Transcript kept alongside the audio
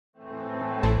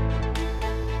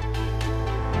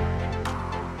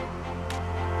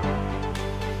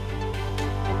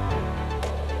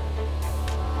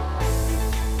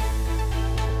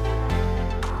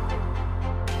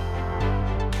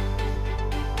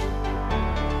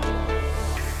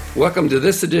Welcome to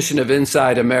this edition of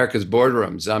Inside America's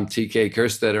Boardrooms. I'm TK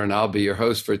Kerstetter, and I'll be your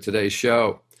host for today's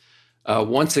show.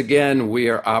 Once again, we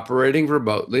are operating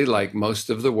remotely like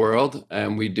most of the world,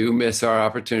 and we do miss our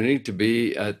opportunity to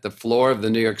be at the floor of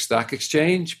the New York Stock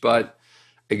Exchange. But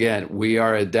again, we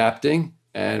are adapting,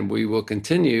 and we will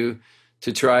continue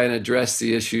to try and address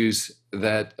the issues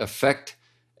that affect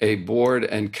a board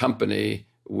and company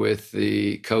with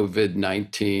the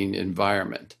COVID-19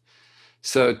 environment.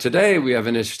 So today we have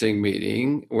an interesting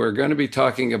meeting. We're going to be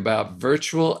talking about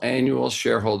virtual annual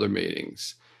shareholder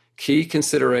meetings, key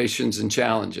considerations and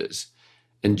challenges.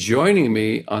 And joining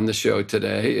me on the show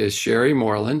today is Sherry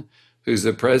Moreland, who's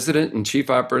the President and Chief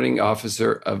Operating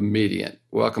Officer of Mediant.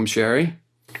 Welcome, Sherry.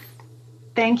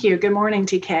 Thank you. Good morning,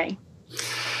 TK.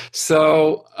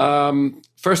 So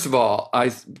first of all,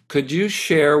 could you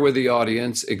share with the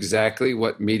audience exactly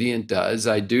what Mediant does?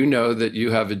 I do know that you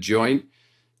have a joint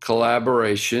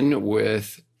collaboration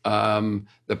with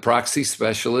the proxy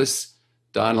specialists,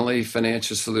 Donnelly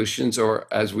Financial Solutions, or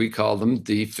as we call them,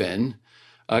 DFIN.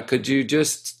 Could you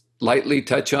just lightly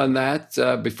touch on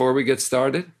that before we get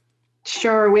started?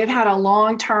 Sure. We've had a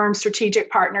long-term strategic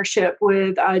partnership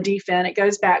with DFIN. It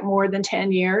goes back more than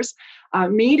 10 years.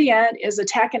 Mediant is a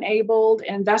tech-enabled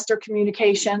investor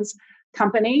communications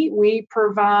company. We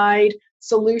provide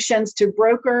solutions to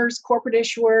brokers, corporate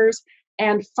issuers,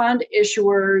 and fund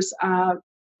issuers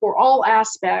for all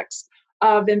aspects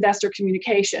of investor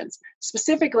communications.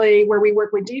 Specifically, where we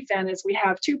work with DFIN is we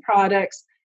have two products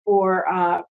for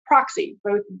proxy,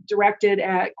 both directed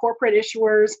at corporate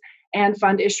issuers and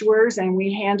fund issuers, and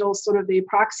we handle sort of the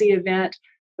proxy event,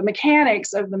 the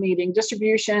mechanics of the meeting,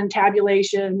 distribution,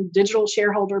 tabulation, digital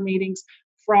shareholder meetings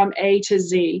from A to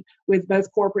Z with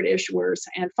both corporate issuers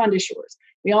and fund issuers.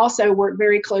 We also work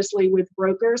very closely with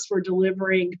brokers for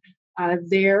delivering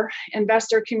their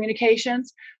investor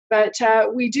communications. But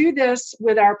we do this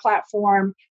with our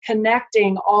platform,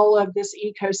 connecting all of this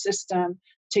ecosystem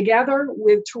together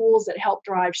with tools that help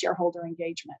drive shareholder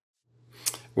engagement.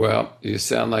 Well, you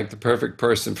sound like the perfect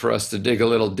person for us to dig a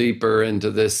little deeper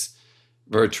into this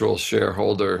virtual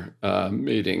shareholder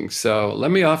meeting. So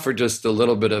let me offer just a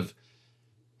little bit of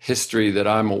history that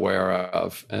I'm aware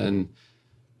of. And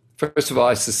first of all,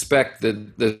 I suspect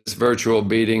that this virtual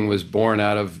meeting was born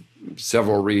out of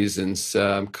several reasons.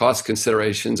 Cost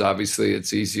considerations, obviously,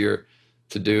 it's easier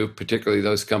to do, particularly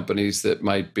those companies that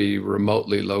might be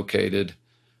remotely located.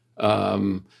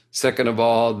 Second of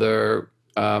all, there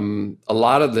a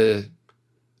lot of the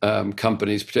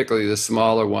companies, particularly the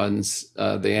smaller ones,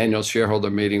 the annual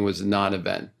shareholder meeting was a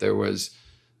non-event. There was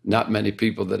not many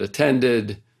people that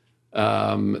attended.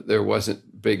 There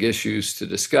wasn't big issues to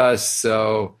discuss,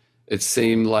 so it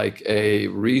seemed like a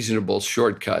reasonable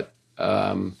shortcut.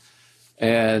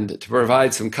 And to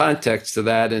provide some context to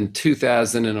that, in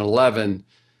 2011,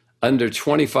 under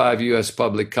 25 U.S.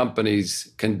 public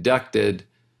companies conducted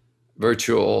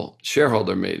virtual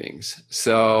shareholder meetings.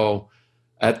 So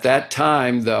at that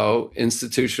time, though,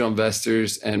 institutional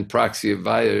investors and proxy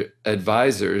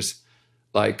advisors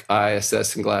like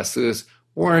ISS and Glass Lewis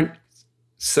weren't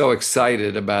so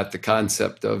excited about the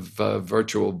concept of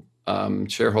virtual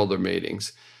shareholder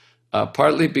meetings,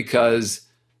 partly because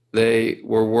they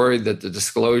were worried that the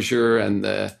disclosure and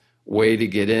the way to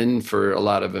get in for a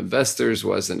lot of investors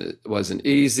wasn't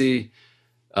easy.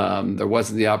 There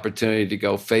wasn't the opportunity to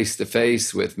go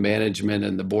face-to-face with management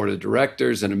and the board of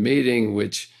directors in a meeting,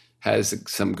 which has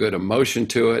some good emotion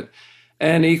to it.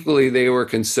 And equally, they were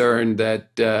concerned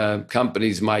that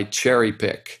companies might cherry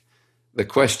pick the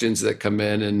questions that come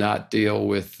in and not deal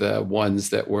with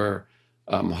ones that were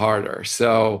harder.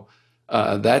 So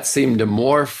that seemed to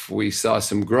morph. We saw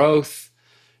some growth.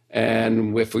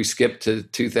 And if we skip to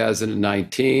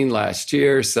 2019, last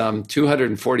year, some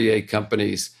 248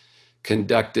 companies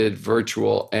conducted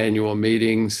virtual annual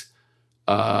meetings.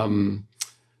 And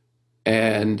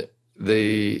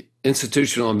the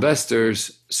institutional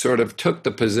investors sort of took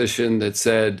the position that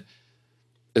said,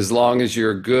 as long as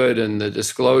you're good in the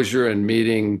disclosure and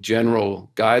meeting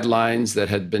general guidelines that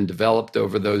had been developed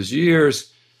over those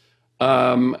years,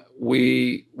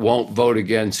 we won't vote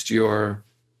against your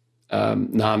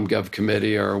NomGov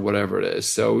committee or whatever it is.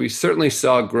 So we certainly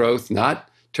saw growth, not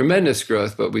tremendous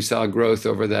growth, but we saw growth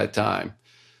over that time.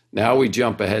 Now we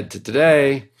jump ahead to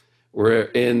today. We're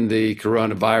in the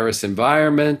coronavirus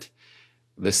environment,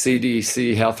 The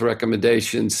CDC health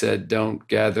recommendations said don't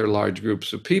gather large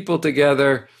groups of people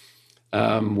together,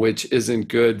 which isn't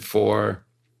good for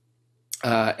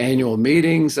annual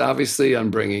meetings, obviously, on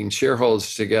bringing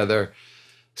shareholders together.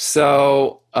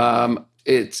 So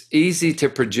it's easy to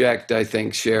project, I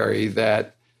think, Sherry,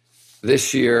 that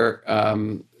this year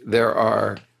there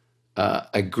are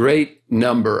a great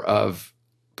number of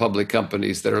public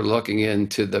companies that are looking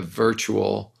into the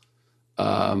virtual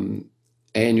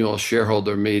annual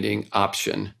shareholder meeting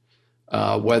option,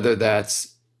 whether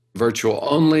that's virtual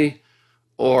only,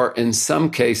 or in some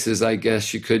cases, I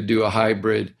guess you could do a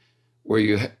hybrid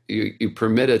where you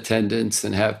permit attendance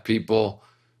and have people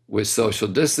with social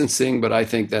distancing, but I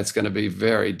think that's going to be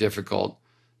very difficult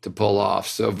to pull off.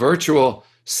 So virtual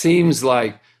seems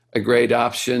like a great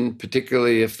option,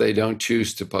 particularly if they don't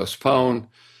choose to postpone.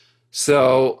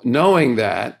 So knowing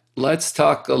that, let's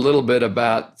talk a little bit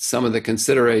about some of the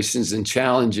considerations and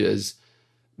challenges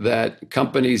that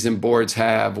companies and boards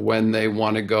have when they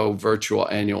want to go virtual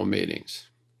annual meetings.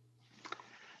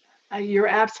 You're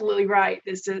absolutely right.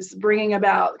 This is bringing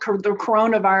about, the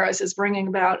coronavirus is bringing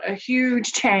about a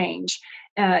huge change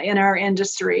in our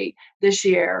industry this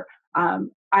year.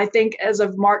 I think as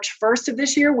of March 1st of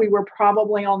this year, we were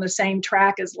probably on the same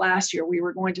track as last year. We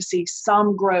were going to see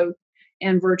some growth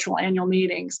in virtual annual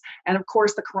meetings. And of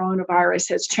course, the coronavirus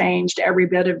has changed every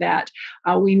bit of that.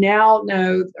 We now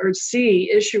know or see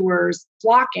issuers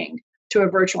flocking to a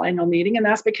virtual annual meeting, and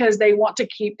that's because they want to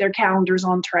keep their calendars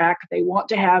on track. They want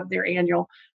to have their annual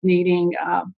meeting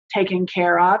taken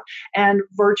care of, and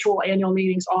virtual annual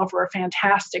meetings offer a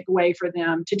fantastic way for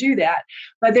them to do that.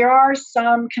 But there are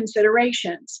some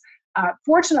considerations.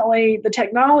 Fortunately, the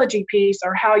technology piece,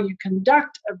 or how you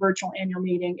conduct a virtual annual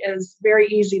meeting, is very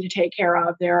easy to take care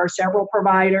of. There are several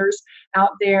providers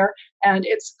out there, and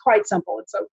it's quite simple.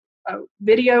 It's a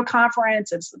video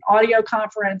conference, it's an audio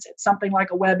conference, it's something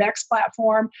like a WebEx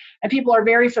platform, and people are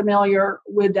very familiar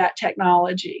with that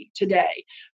technology today.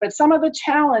 But some of the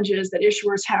challenges that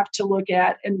issuers have to look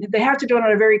at, and they have to do it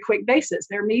on a very quick basis,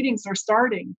 their meetings are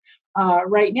starting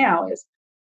right now, is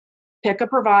pick a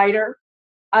provider,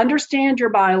 understand your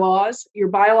bylaws. Your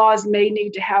bylaws may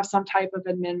need to have some type of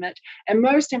amendment. And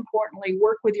most importantly,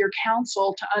 work with your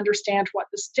counsel to understand what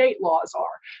the state laws are.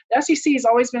 The SEC has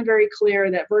always been very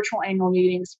clear that virtual annual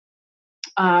meetings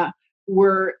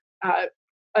were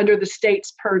under the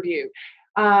state's purview.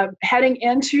 Heading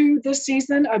into this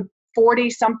season,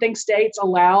 40-something states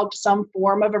allowed some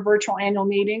form of a virtual annual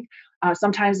meeting.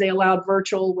 Sometimes they allowed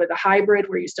virtual with a hybrid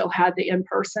where you still had the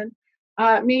in-person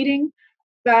meeting.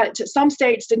 But some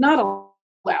states did not allow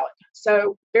it.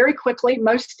 So very quickly,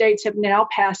 most states have now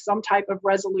passed some type of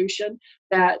resolution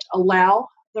that allow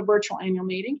the virtual annual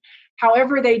meeting.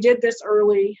 However, they did this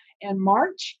early in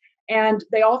March, and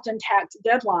they often tacked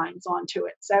deadlines onto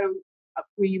it. So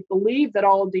we believe that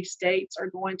all of these states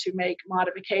are going to make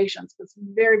modifications. It's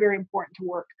very, very important to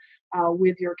work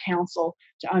with your counsel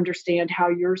to understand how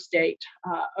your state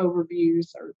overviews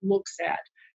or looks at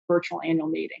virtual annual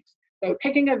meetings. So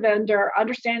picking a vendor,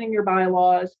 understanding your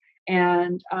bylaws,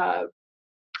 and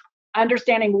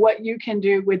understanding what you can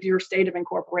do with your state of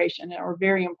incorporation are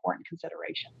very important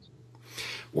considerations.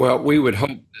 Well, we would hope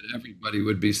that everybody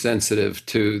would be sensitive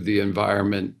to the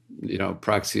environment.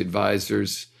 Proxy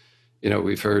advisors.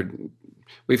 We've heard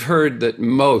that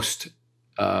most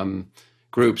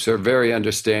groups are very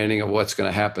understanding of what's going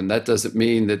to happen. That doesn't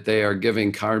mean that they are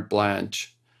giving carte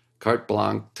blanche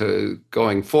to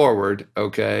going forward,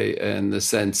 okay, in the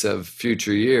sense of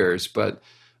future years. But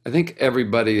I think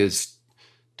everybody is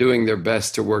doing their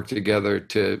best to work together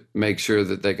to make sure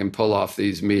that they can pull off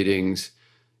these meetings,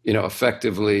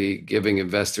 effectively giving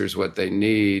investors what they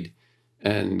need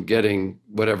and getting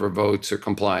whatever votes or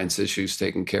compliance issues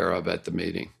taken care of at the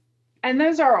meeting. And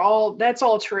that's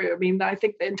all true. I mean, I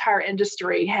think the entire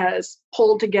industry has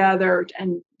pulled together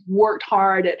and worked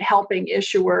hard at helping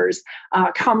issuers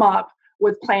come up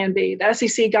with Plan B. The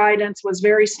SEC guidance was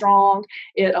very strong.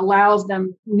 It allows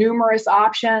them numerous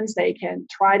options. They can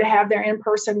try to have their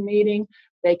in-person meeting.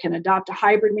 They can adopt a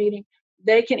hybrid meeting.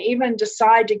 They can even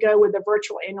decide to go with a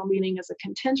virtual annual meeting as a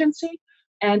contingency.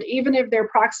 And even if their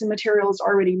proxy material is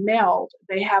already mailed,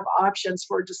 they have options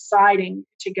for deciding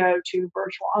to go to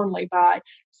virtual only by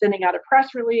sending out a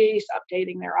press release,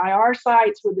 updating their IR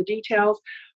sites with the details.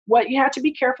 What you have to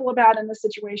be careful about in this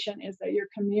situation is that you're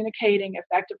communicating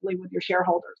effectively with your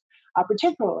shareholders,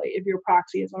 particularly if your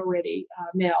proxy is already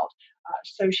mailed.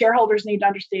 So shareholders need to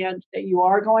understand that you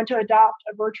are going to adopt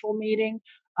a virtual meeting.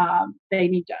 They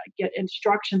need to get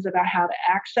instructions about how to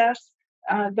access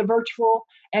the virtual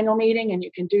annual meeting, and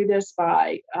you can do this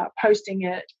by posting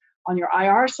it on your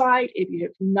IR site. If you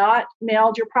have not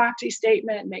mailed your proxy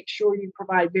statement, make sure you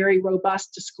provide very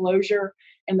robust disclosure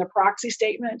in the proxy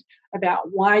statement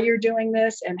about why you're doing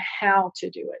this and how to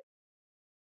do it.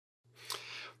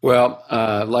 Well,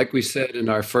 like we said in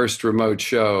our first remote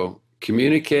show,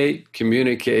 communicate,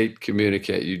 communicate,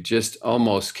 communicate. You just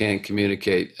almost can't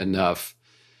communicate enough.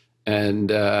 And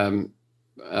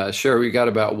sure, we got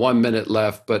about 1 minute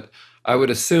left, but I would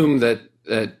assume that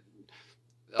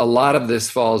a lot of this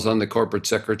falls on the corporate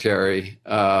secretary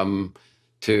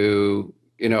to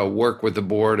work with the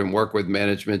board and work with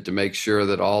management to make sure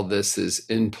that all this is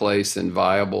in place and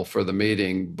viable for the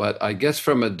meeting. But I guess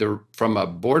from a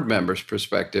board member's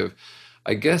perspective,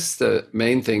 I guess the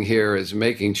main thing here is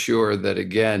making sure that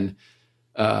again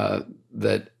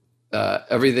that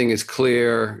everything is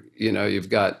clear. You've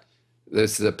got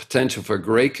there's the potential for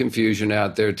great confusion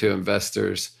out there to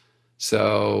investors.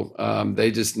 So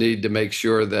they just need to make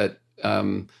sure that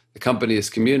the company is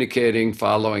communicating,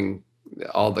 following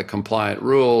all the compliant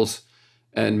rules,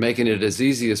 and making it as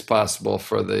easy as possible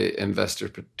for the investor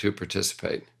to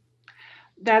participate.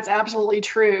 That's absolutely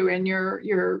true. And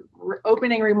your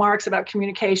opening remarks about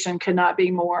communication could not be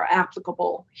more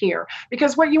applicable here.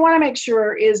 Because what you want to make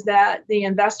sure is that the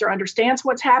investor understands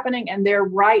what's happening and their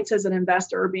rights as an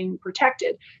investor are being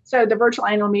protected. So the virtual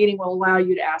annual meeting will allow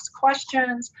you to ask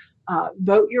questions,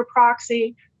 vote your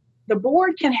proxy. The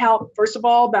board can help, first of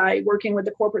all, by working with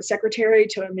the corporate secretary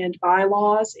to amend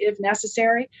bylaws if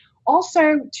necessary.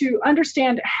 Also, to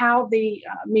understand how the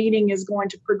meeting is going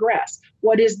to progress.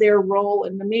 What is their role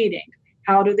in the meeting?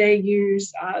 How do they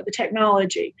use the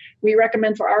technology? We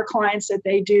recommend for our clients that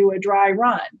they do a dry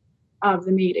run of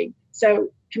the meeting. So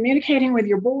communicating with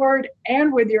your board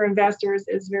and with your investors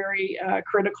is very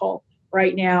critical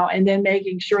right now, and then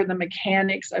making sure the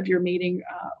mechanics of your meeting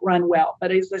run well.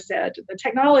 But as I said, the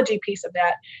technology piece of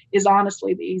that is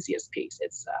honestly the easiest piece.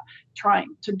 It's trying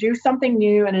to do something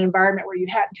new in an environment where you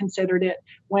hadn't considered it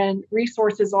when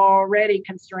resources are already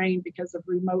constrained because of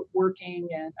remote working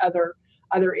and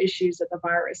other issues that the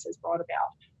virus has brought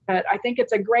about. But I think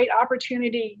it's a great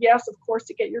opportunity, yes, of course,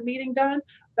 to get your meeting done,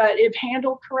 but if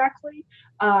handled correctly,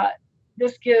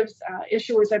 this gives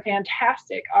issuers a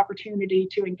fantastic opportunity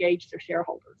to engage their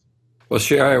shareholders. Well,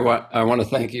 Sherry, I want to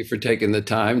thank you for taking the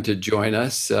time to join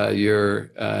us.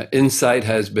 Your insight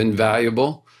has been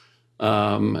valuable,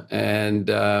 and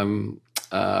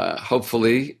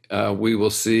hopefully we will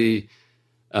see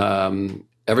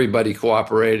everybody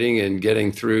cooperating and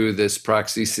getting through this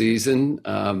proxy season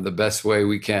the best way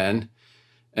we can.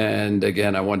 And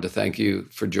again, I want to thank you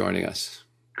for joining us.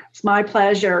 It's my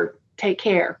pleasure. Take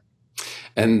care.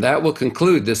 And that will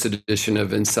conclude this edition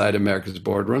of Inside America's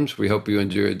Boardrooms. We hope you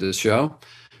enjoyed the show.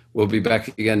 We'll be back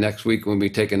again next week when we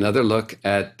take another look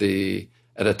at a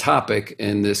topic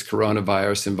in this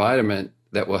coronavirus environment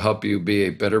that will help you be a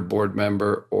better board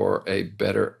member or a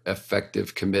better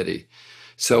effective committee.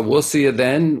 So we'll see you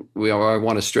then. I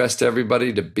want to stress to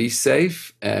everybody to be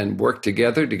safe and work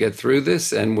together to get through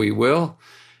this, and we will.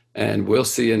 And we'll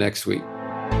see you next week.